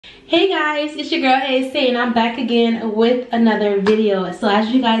Hey guys, it's your girl Say, and I'm back again with another video. So as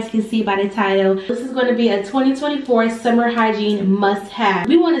you guys can see by the title, this is going to be a 2024 summer hygiene must-have.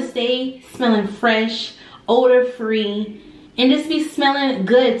 We want to stay smelling fresh, odor free, and just be smelling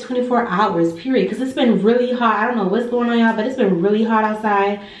good 24 hours period, because it's been really hot. I don't know what's going on, y'all, but it's been really hot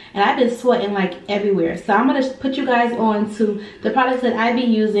outside and I've been sweating like everywhere. So I'm going to put you guys on to the products that I be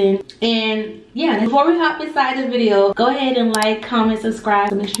using. And yeah, before we hop inside the video, go ahead and like, comment, subscribe,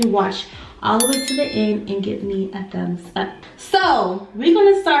 so make sure you watch all the way to the end and give me a thumbs up. So we're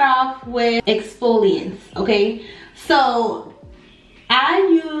going to start off with exfoliants. Okay, so I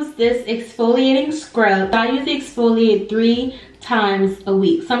use this exfoliating scrub. I use the exfoliate 3 times a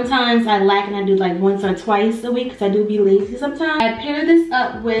week. Sometimes I lack and I do like once or twice a week because I do be lazy sometimes. I pair this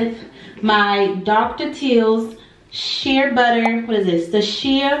up with my Dr. Teal's sheer butter. What is this? The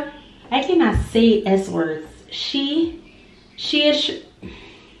sheer, I cannot say S words. Okay,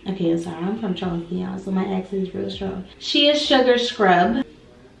 I'm sorry, I'm from Charleston, y'all, so my accent is real strong. Shea sugar scrub.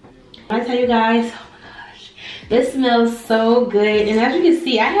 I tell you guys, this smells so good. And as you can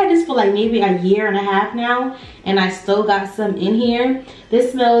see, I had this for like maybe a year and a half now, and I still got some in here.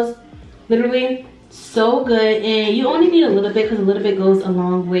 This smells literally so good, and you only need a little bit because a little bit goes a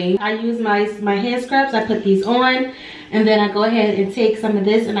long way. I use my hand scrubs. I put these on, and then I go ahead and take some of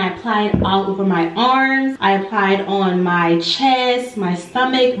this and I apply it all over my arms. I apply it on my chest, my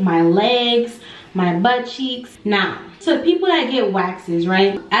stomach, my legs, my butt cheeks. Now, so people that get waxes,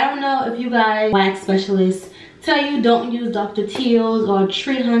 right? I don't know if you guys, wax specialists, tell you don't use Dr. Teal's or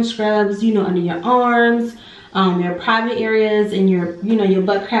tree hunt scrubs, you know, under your arms, your private areas, and your, you know, your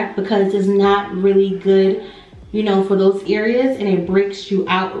butt crack, because it's not really good, you know, for those areas, and it breaks you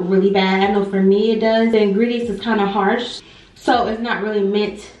out really bad. I know for me it does. The ingredients is kind of harsh, so it's not really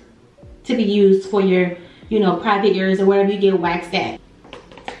meant to be used for your, you know, private areas or wherever you get waxed at.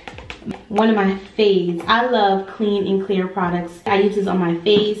 One of my faves, I love clean and clear products. I use this on my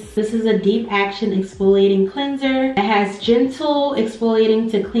face. This is a deep action exfoliating cleanser. It has gentle exfoliating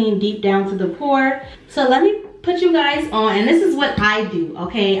to clean deep down to the pore. So let me put you guys on, and this is what I do,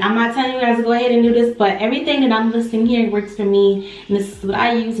 okay? I'm not telling you guys to go ahead and do this, but everything that I'm listing here works for me, and this is what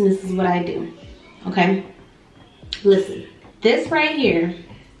I use and this is what I do, okay? Listen, this right here,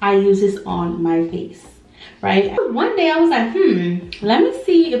 I use this on my face. Right, one day I was like, let me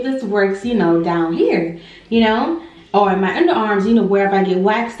see if this works, you know, down here, you know, or in my underarms, you know, wherever I get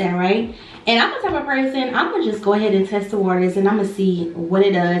waxed at, right? And I'm the type of person, I'm gonna just go ahead and test the waters, and I'm gonna see what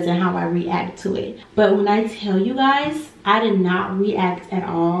it does and how I react to it. But when I tell you guys, I did not react at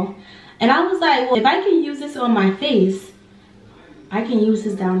all. And I was like, well, if I can use this on my face, I can use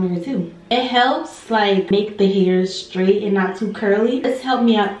this down there too. It helps like make the hair straight and not too curly. This helped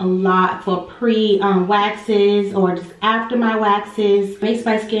me out a lot for waxes or just after my waxes. Makes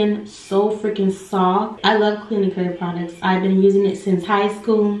my skin so freaking soft. I love clean and clear products. I've been using it since high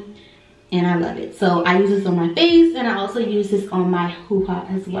school and I love it. So I use this on my face, and I also use this on my hoo-ha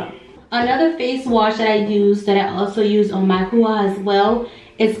as well. Another face wash that I use that I also use on my hoo-ha as well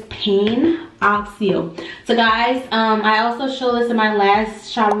is Pain Oxio. So guys, I also showed this in my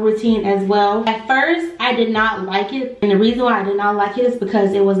last shower routine as well. At first I did not like it, and the reason why I did not like it is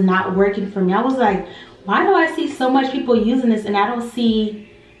because it was not working for me. I was like, why do I see so much people using this and I don't see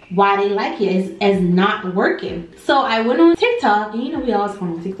why they like it as not working? So I went on TikTok, and you know we always go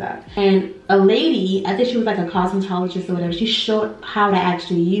on TikTok, and a lady, I think she was like a cosmetologist or whatever, she showed how to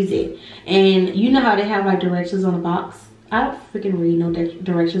actually use it. And you know how they have like directions on the box? I don't freaking read no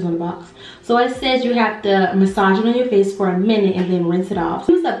directions on the box. So it says you have to massage it on your face for a minute and then rinse it off.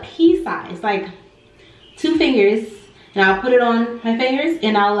 Use a pea size, like 2 fingers, and I'll put it on my fingers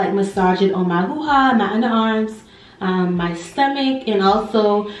and I'll like massage it on my hoo-ha, my underarms, my stomach, and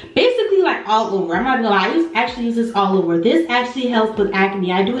also basically like all over. I'm not gonna lie, I actually use this all over. This actually helps with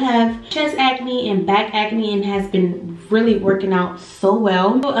acne. I do have chest acne and back acne, and has been really working out so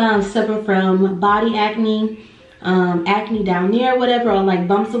well. Suffer from body acne, acne down there, whatever, or like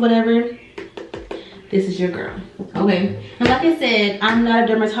bumps or whatever, this is your girl, okay? And like I said, I'm not a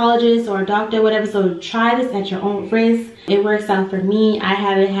dermatologist or a doctor, whatever, so try this at your own risk. It works out for me. I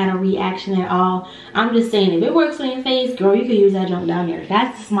haven't had a reaction at all. I'm just saying, if it works on your face, girl, you can use that junk down there.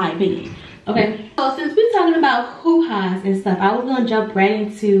 That's just my opinion, okay? So since we're talking about hoo-has and stuff, I was gonna jump right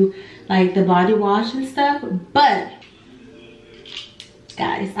into like the body wash and stuff, but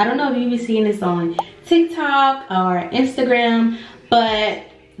guys, I don't know if you've been seeing this on TikTok or Instagram, but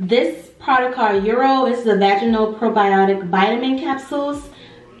this product called Euro is the vaginal probiotic vitamin capsules.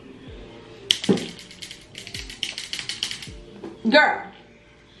 Girl,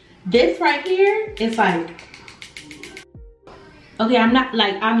 this right here is like Okay, I'm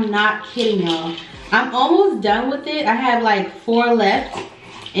not kidding y'all. I'm almost done with it. I have like 4 left,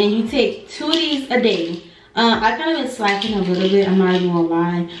 and you take 2 of these a day. I kind of been slacking a little bit, I'm not even gonna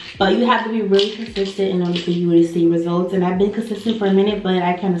lie, but you have to be really consistent in order for you to see results. And I've been consistent for a minute, but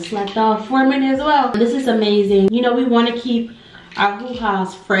I kind of slacked off for a minute as well. This is amazing. You know, we want to keep our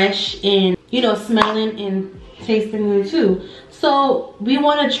hoo-ha's fresh and, you know, smelling and tasting good too. So we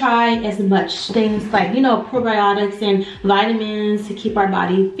want to try as much things like, you know, probiotics and vitamins to keep our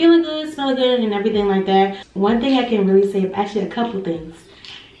body feeling good, smelling good, and everything like that. One thing I can really say, actually a couple things,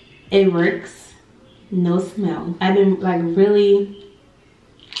 it works. No smell. I've been like really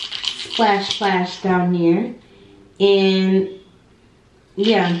splash down here, and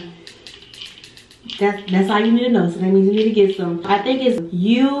yeah, that's all you need to know. So that means you need to get some. I think it's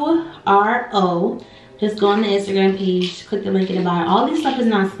URO. Just go on the Instagram page, click the link in the bio. All this stuff is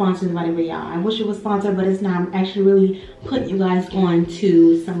not sponsored by y'all. I wish it was sponsored, but it's not. I'm actually really putting you guys on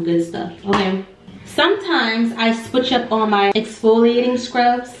to some good stuff. Okay. Sometimes I switch up on my exfoliating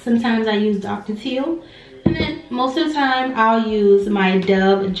scrubs. Sometimes I use Dr. Teal. And then most of the time I'll use my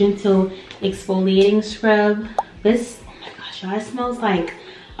Dove Gentle Exfoliating Scrub. This, oh my gosh, y'all, it smells like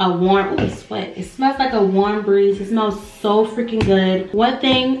a warm, ooh, sweat. It smells like a warm breeze. It smells so freaking good. One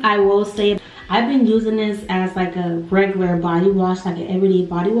thing I will say, I've been using this as like a regular body wash, like an everyday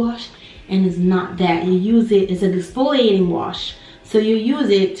body wash. And it's not that. You use it, it's an exfoliating wash. So you use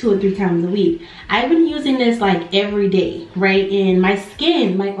it 2 or 3 times a week. I've been using this like every day, right? And my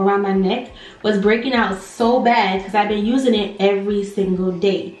skin, like around my neck, was breaking out so bad because I've been using it every single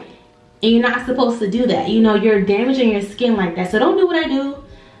day. And you're not supposed to do that. You know, you're damaging your skin like that. So don't do what I do.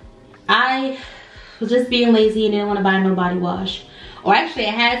 I was just being lazy and didn't want to buy no body wash. Or actually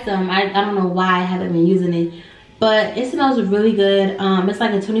I had some. I don't know why I haven't been using it. But it smells really good. It's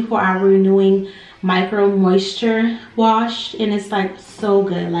like a 24-hour renewing micro moisture wash, and it's like so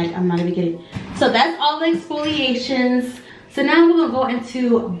good. Like, I'm not even kidding. So that's all the exfoliations. So now we're gonna go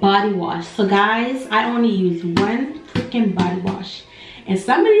into body wash. So guys, I only use 1 freaking body wash, and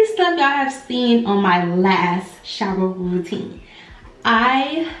some of these stuff y'all have seen on my last shower routine.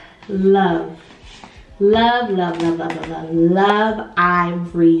 I love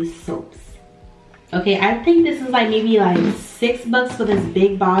Ivory soaps. Okay, I think this is like maybe like $6 for this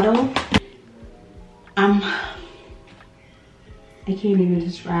big bottle. I can't even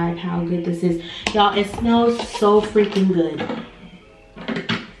describe how good this is. Y'all, it smells so freaking good.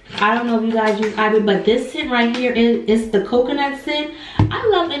 I don't know if you guys use Ivory, but this scent right here is the coconut scent. I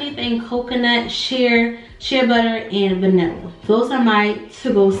love anything coconut, shea butter, and vanilla. Those are my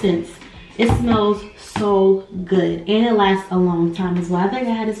to-go scents. It smells so good, and it lasts a long time as well. I think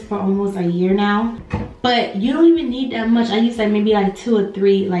I had this for almost a year now. But you don't even need that much. I use like maybe like 2 or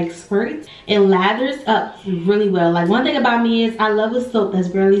 3 like squirts. It lathers up really well. Like, one thing about me is I love a soap that's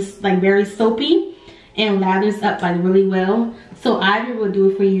very soapy and lathers up like really well. So Ivory will do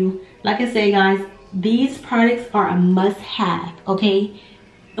it for you. Like I say, guys, these products are a must-have. Okay,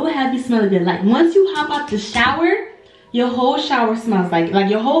 it will have you smelling good. Like, once you hop out the shower, your whole shower smells like it. Like,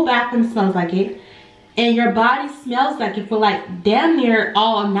 your whole bathroom smells like it, and your body smells like it for like damn near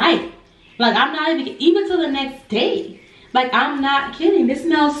all night. Like, I'm not even till the next day. Like, I'm not kidding. This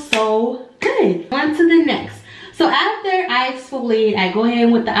smells so good. On to the next. So after I exfoliate, I go ahead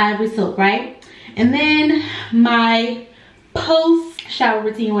with the Ivory soap, right? And then my post shower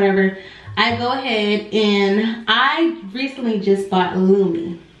routine, whatever, I go ahead and I recently just bought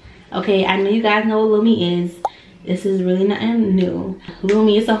Lumi. Okay, I know you guys know what Lumi is. This is really nothing new.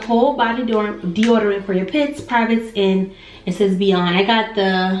 Lumi is a whole body deodorant for your pits, privates, and it says beyond. I got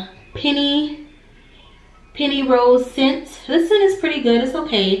the penny rose scent. This scent is pretty good. It's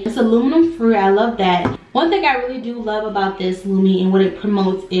okay. It's aluminum free. I love that. One thing I really do love about this Lumi and what it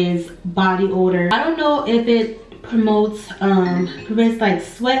promotes is body odor. I don't know if it promotes prevents like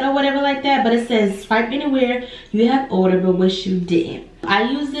sweat or whatever like that, but it says swipe anywhere you have odor but wish you didn't. I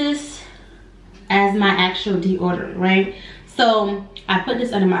use this as my actual deodorant, right? So I put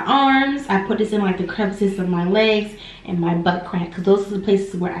this under my arms. I put this in like the crevices of my legs and my butt crack, because those are the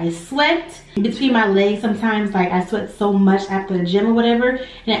places where I sweat. Between my legs, sometimes like I sweat so much after the gym or whatever, and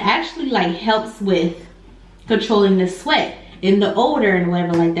it actually like helps with controlling the sweat and the odor and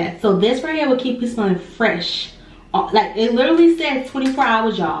whatever like that. So this right here will keep you smelling fresh. Like, it literally says 24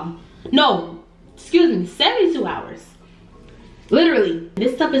 hours, y'all. No, excuse me, 72 hours. Literally,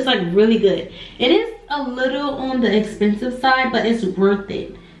 this stuff is like really good. It is a little on the expensive side, but it's worth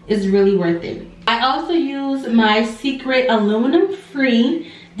it. It's really worth it. I also use my Secret aluminum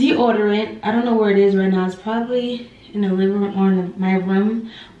free deodorant. I don't know where it is right now. It's probably in the living room or in my room,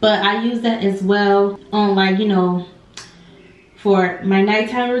 but I use that as well on, like, you know, for my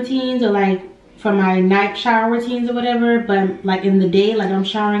nighttime routines, or like for my night shower routines or whatever. But like in the day, like I'm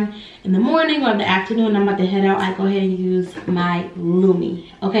showering in the morning or in the afternoon, I'm about to head out, I go ahead and use my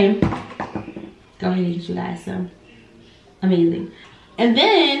Lumi. Okay, go ahead and use you guys some. Amazing. And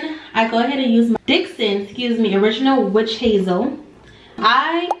then I go ahead and use my Dixon, original witch hazel.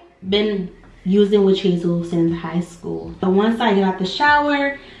 I've been using witch hazel since high school. But once I get out the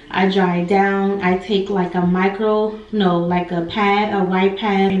shower, I dry it down. I take like a pad, a white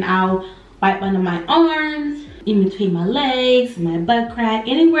pad, and I'll wipe under my arms, in between my legs, my butt crack,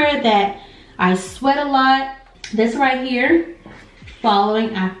 anywhere that I sweat a lot. This right here,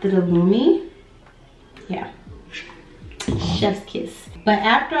 following after the Lumi. Yeah, chef's kiss. But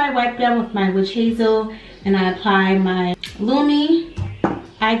after I wipe down with my witch hazel and I apply my Lumi,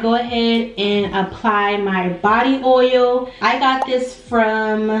 I go ahead and apply my body oil. I got this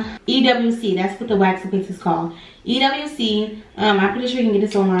from EWC. That's what the waxing place is called. EWC. I'm pretty sure you can get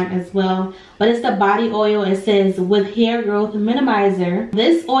this online as well. But it's the body oil. It says with hair growth minimizer.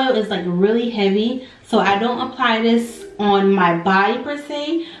 This oil is like really heavy, so I don't apply this on my body per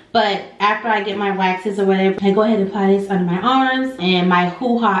se. But after I get my waxes or whatever, I go ahead and apply this under my arms and my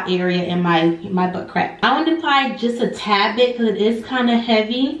hoo-ha area and my butt crack. I want to apply just a tad bit because it is kind of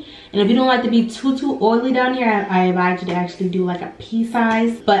heavy. And if you don't like to be too oily down here, I advise you to actually do like a pea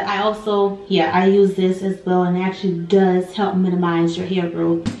size. But I also, yeah, I use this as well, and it actually does help minimize your hair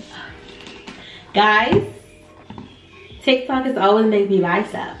growth. Guys, TikTok has always made me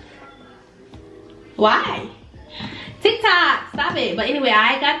bicep. Why? TikTok, stop it. But anyway,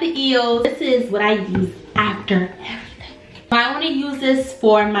 I got the EOS. This is what I use after everything. I want to use this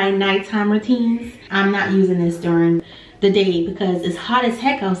for my nighttime routines. I'm not using this during the day because it's hot as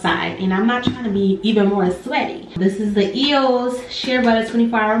heck outside and I'm not trying to be even more sweaty. This is the EOS Shea Butter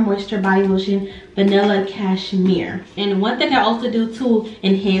 24-Hour Moisture Body Lotion Vanilla Cashmere. And one thing I also do to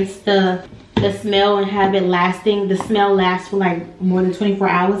enhance the smell and have it lasting, the smell lasts for like more than 24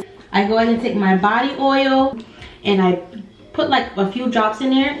 hours. I go ahead and take my body oil and I put like a few drops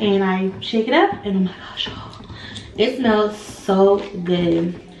in there and I shake it up, and oh my gosh, it smells so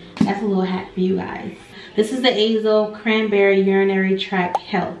good. That's a little hack for you guys. This is the Azel Cranberry Urinary Tract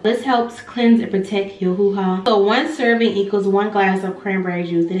Health. This helps cleanse and protect your hoo-ha. So 1 serving equals 1 glass of cranberry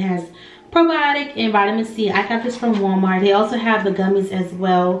juice. It has probiotic and vitamin C. I got this from Walmart. They also have the gummies as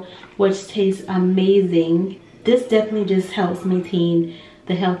well, which tastes amazing. This definitely just helps maintain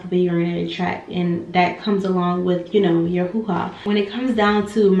the health of your urinary tract, and that comes along with, you know, your hoo-ha. When it comes down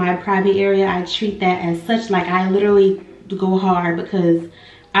to my private area, I treat that as such. Like, I literally go hard because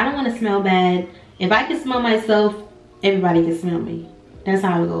I don't want to smell bad. If I can smell myself, everybody can smell me. That's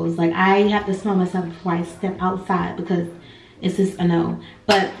how it goes. Like, I have to smell myself before I step outside because it's just a no.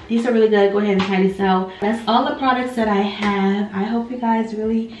 But these are really good. Go ahead and try this out. That's all the products that I have. I hope you guys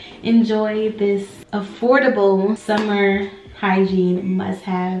really enjoy this affordable summer hygiene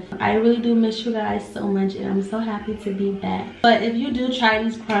must-have. I really do miss you guys so much, and I'm so happy to be back. But if you do try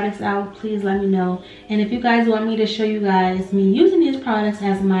these products out, please let me know. And if you guys want me to show you guys me using these products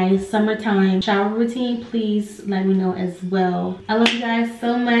as my summertime shower routine, please let me know as well. I love you guys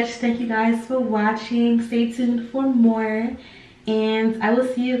so much. Thank you guys for watching. Stay tuned for more, and I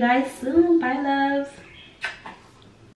will see you guys soon. Bye, loves.